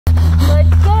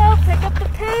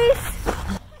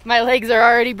My legs are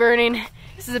already burning.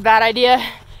 This is a bad idea.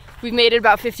 We've made it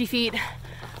about 50 feet.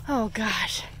 Oh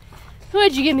gosh.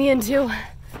 What'd you get me into? 1,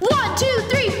 2,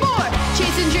 3, 4.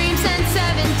 Chasing dreams since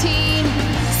 17.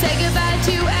 Say goodbye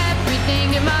to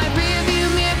everything in my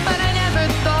rearview mirror, but I never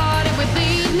thought it would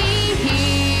lead me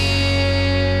here.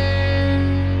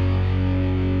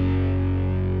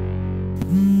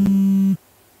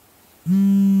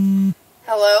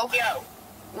 Hello? Yo.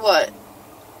 What?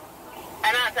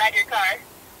 I'm outside your car.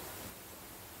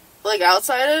 Like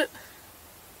outside it?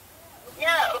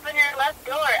 Yeah, open your left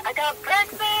door. I got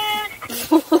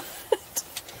breakfast! What?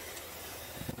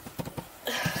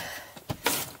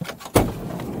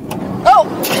 Oh!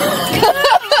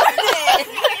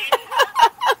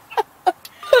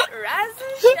 Rise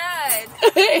and shine.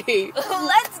 Hey!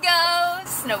 Let's go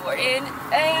snowboarding,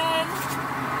 and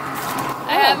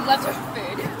I have leftover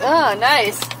food. Oh,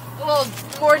 nice. A little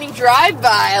morning drive-by.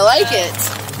 I like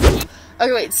it.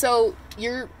 Okay, wait, so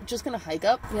you're just gonna hike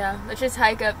up? Yeah, let's just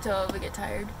hike up till we get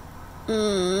tired.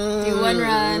 Mm. Do one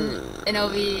run, and it'll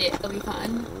be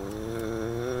fun.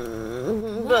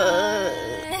 But...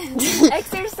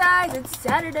 Exercise, it's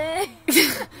Saturday.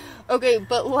 Okay,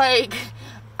 but like,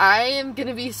 I am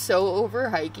gonna be so over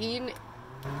hiking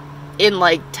in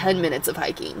like 10 minutes of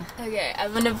hiking. Okay,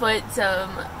 I'm gonna put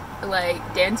some like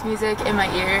dance music in my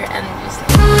ear and just.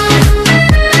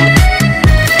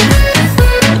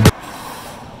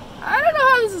 I don't know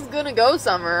how this is gonna go,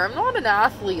 Summer. I'm not an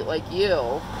athlete like you.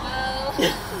 Well,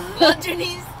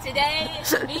 Jenise, today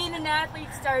being an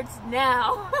athlete starts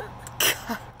now.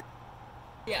 God.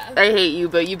 Yeah. I hate you,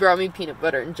 but you brought me peanut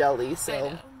butter and jelly,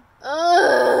 so.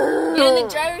 Get in the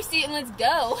driver's seat and let's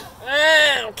go.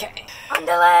 Okay. On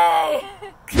delay.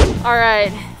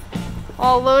 Alright.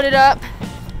 All loaded up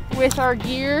with our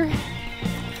gear.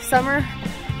 Summer,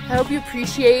 I hope you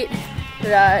appreciate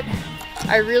that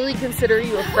I really consider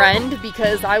you a friend,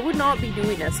 because I would not be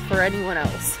doing this for anyone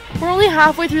else. We're only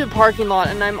halfway through the parking lot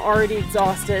and I'm already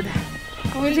exhausted.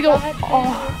 We have to go.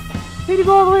 Oh, we have to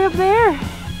go all the way up there.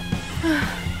 I'm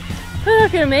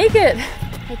not gonna make it.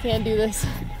 I can't do this.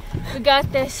 We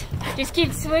got this. Just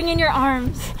keep swinging your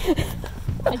arms.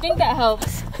 I think that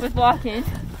helps with walking.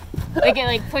 Like it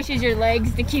like pushes your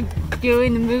legs to keep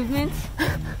doing the movements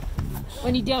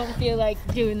when you don't feel like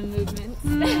doing the movements.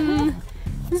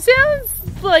 Sounds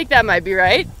like that might be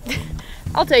right.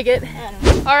 I'll take it.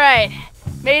 Alright,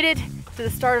 made it to the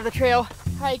start of the trail.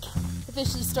 Hike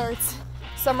officially starts.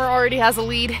 Summer already has a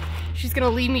lead. She's gonna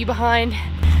leave me behind.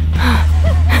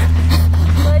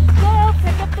 Let's go,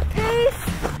 pick up the pace.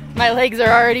 My legs are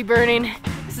already burning.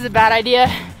 This is a bad idea.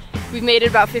 We've made it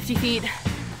about 50 feet.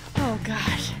 Oh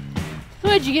gosh.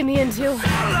 What'd you get me into?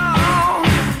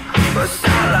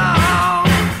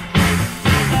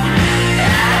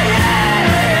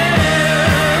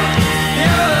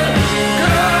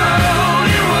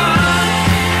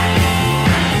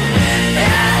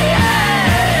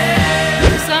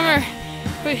 Summer,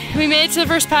 we made it to the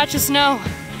first patch of snow.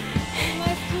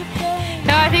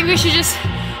 No, I think we should just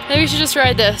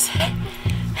ride this.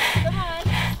 Come on.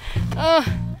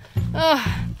 Oh,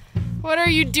 what are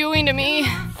you doing to me?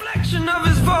 Reflection of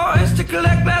his voice to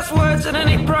collect last words at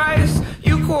any price.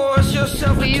 You coerce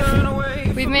yourself to turn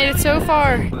away. We've made it so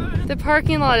far. The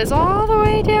parking lot is all the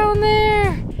way down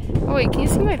there. Oh wait, can you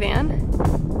see my van?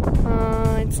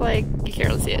 It's like, you can't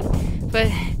really see it. But,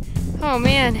 oh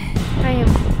man, I am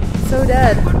so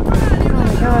dead. Oh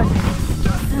my god.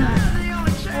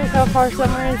 Look how far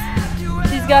Summer is.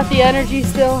 She's got the energy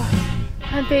still.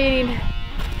 I'm fading.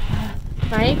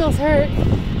 My ankles hurt.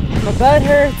 My butt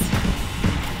hurts.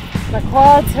 My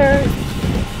quads hurt.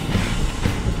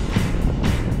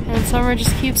 And Summer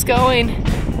just keeps going.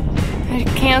 I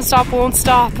can't stop, won't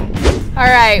stop.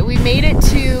 Alright, we made it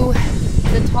to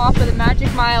the top of the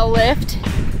Magic Mile lift.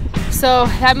 So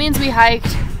that means we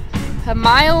hiked a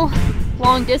mile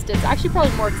long distance. Actually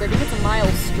probably more, because I think it's a mile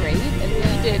straight and we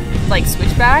did like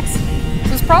switchbacks.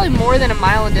 So it's probably more than a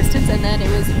mile in distance, and then it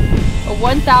was a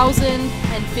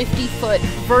 1,050 foot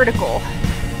vertical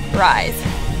rise.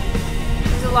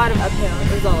 There's a lot of uphill.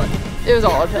 It was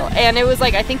all uphill. And it was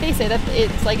like, I think they say that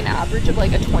it's like an average of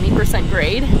like a 20%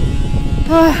 grade.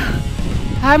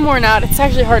 I'm worn out. It's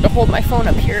actually hard to hold my phone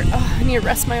up here. Oh, I need to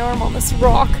rest my arm on this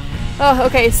rock. Oh,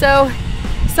 okay, so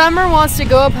Summer wants to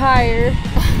go up higher.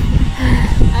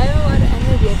 I have a lot of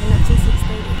energy. I've been up since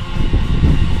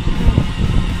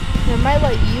 6:30. I might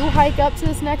let you hike up to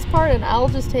this next part and I'll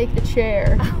just take the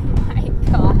chair. Oh my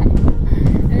god.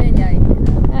 And then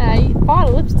yeah, I bought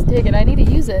a lift ticket. I need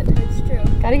to use it. it's true.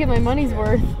 Gotta get my money's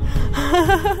worth.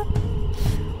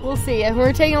 We'll see.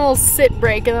 We're taking a little sit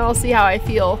break and then I'll see how I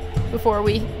feel before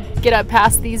we get up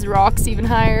past these rocks even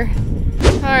higher.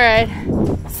 Alright,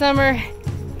 Summer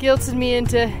guilted me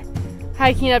into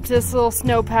hiking up to this little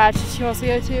snow patch she wants to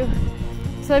go to.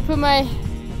 So I put my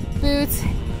boots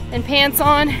and pants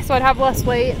on so I'd have less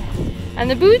weight. And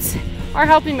the boots are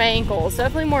helping my ankles,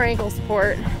 definitely more ankle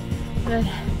support. But,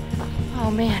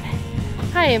 oh man,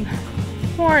 I am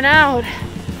worn out.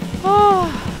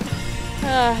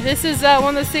 This is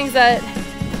one of those things that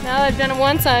now that I've done it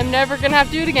once, I'm never gonna have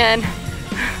to do it again.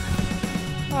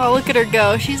 Oh, look at her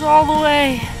go. She's all the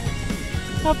way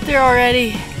up there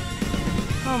already.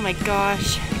 Oh my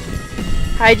gosh.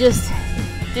 I just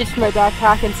ditched my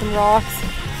backpack and some rocks,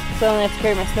 so I only have to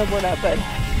carry my snowboard up, but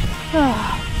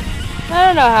I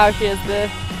don't know how she has the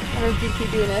energy to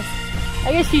keep doing this.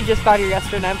 I guess she just got here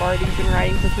yesterday and I've already been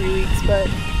riding for 3 weeks, but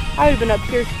I would have been up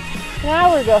here an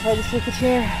hour ago if I just took a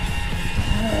chair.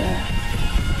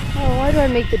 Oh, why do I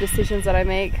make the decisions that I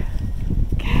make?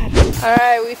 God.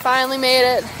 Alright, we finally made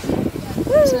it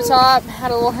to the top,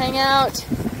 had a little hangout.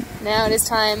 Now it is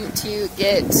time to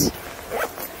get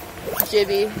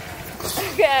jibby.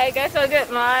 Okay, I guess I'll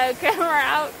get my camera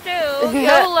out too.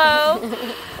 YOLO!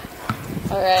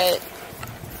 Alright.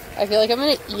 I feel like I'm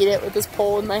gonna eat it with this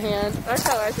pole in my hand. That's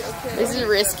how I feel too. This is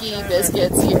risky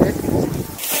biscuits here.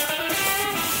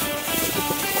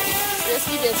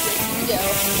 Risky biscuits, here we go.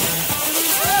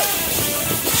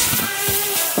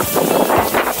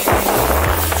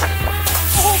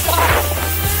 Oh god!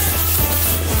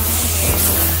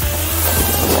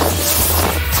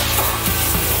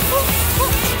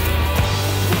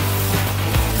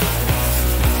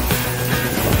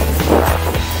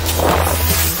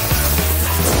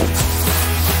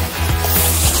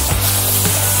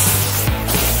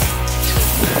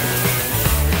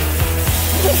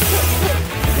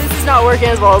 This is not working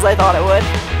as well as I thought it would. I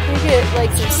need to get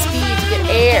like some speed to get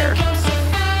air.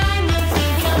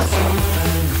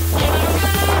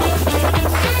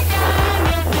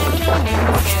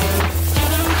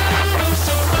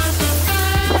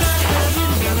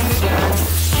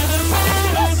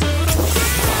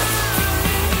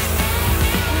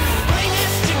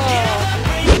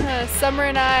 Summer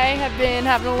and I have been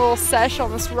having a little sesh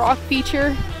on this rock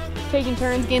feature, taking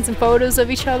turns, getting some photos of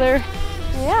each other.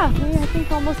 And yeah, we I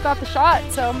think almost got the shot,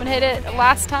 so I'm gonna hit it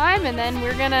last time and then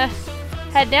we're gonna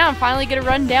head down, finally get a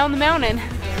run down the mountain.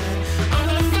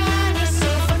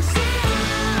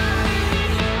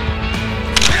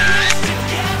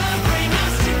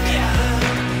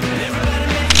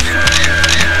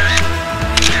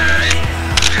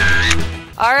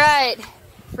 All right,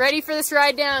 ready for this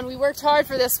ride down. We worked hard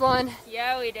for this one.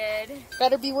 Yeah, we did.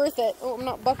 Better be worth it. Oh, I'm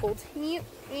not buckled.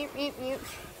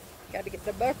 Gotta get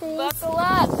the buckles. Buckle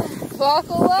up.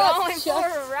 Buckle up. Going for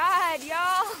a ride,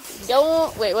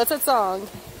 y'all. Wait, what's that song?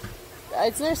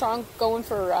 Isn't there a song, Going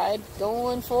for a Ride?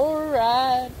 Going for a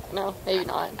ride. No, maybe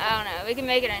not. I don't know. We can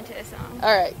make it into a song.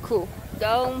 All right, cool.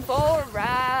 Going for a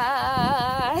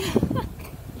ride.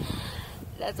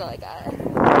 That's all I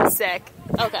got. Sick.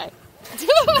 Okay.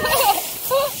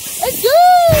 Let's go!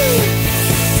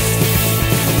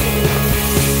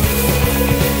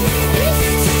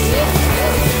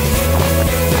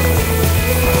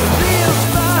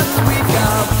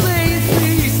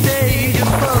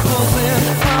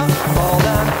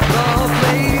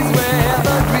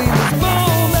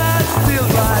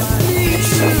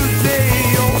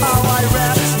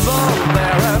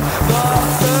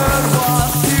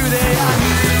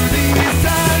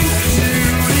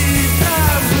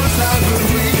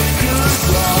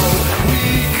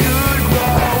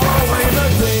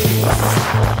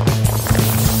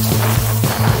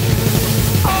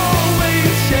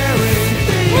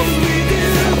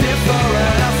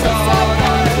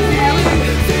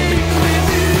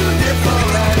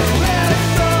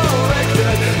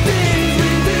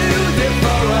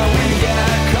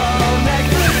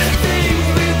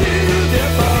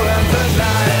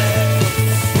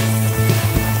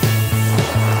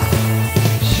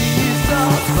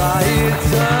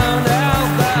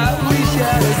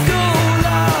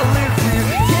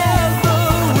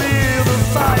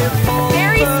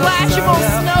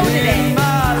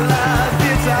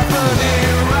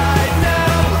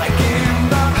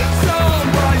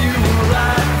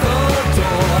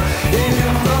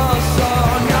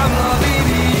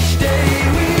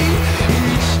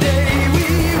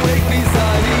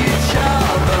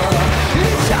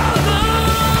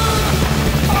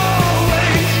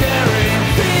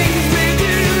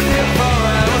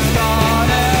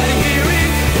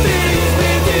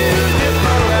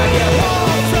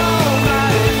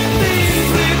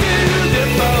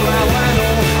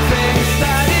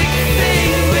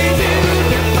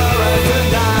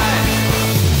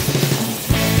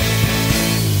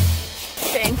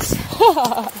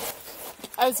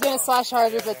 I was gonna slash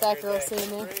harder, but that girl's sitting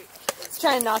there. It's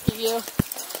trying to knock at you.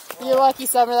 You're lucky,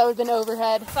 Summer, that would've been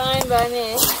overhead. Fine by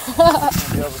me.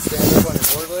 Be able to stand up on your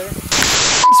board later?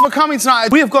 Thanks for coming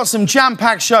tonight. We have got some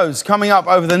jam-packed shows coming up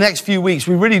over the next few weeks.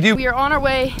 We really do. We are on our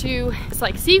way to this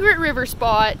like secret river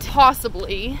spot,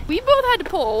 possibly. We both had to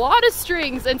pull a lot of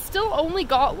strings and still only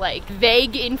got like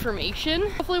vague information.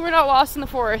 Hopefully we're not lost in the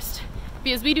forest,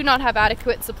 because we do not have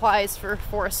adequate supplies for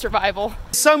forest survival.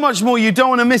 So much more, you don't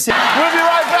want to miss it. We'll be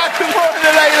right back with more of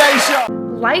the Late Late Show.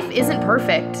 Life isn't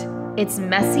perfect. It's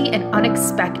messy and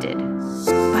unexpected,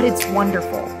 but it's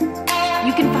wonderful.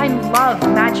 You can find love,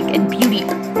 magic, and beauty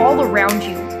all around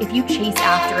you if you chase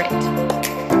after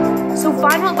it. So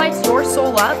find what lights your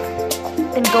soul up,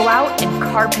 then go out and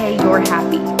carpe your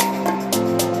happy.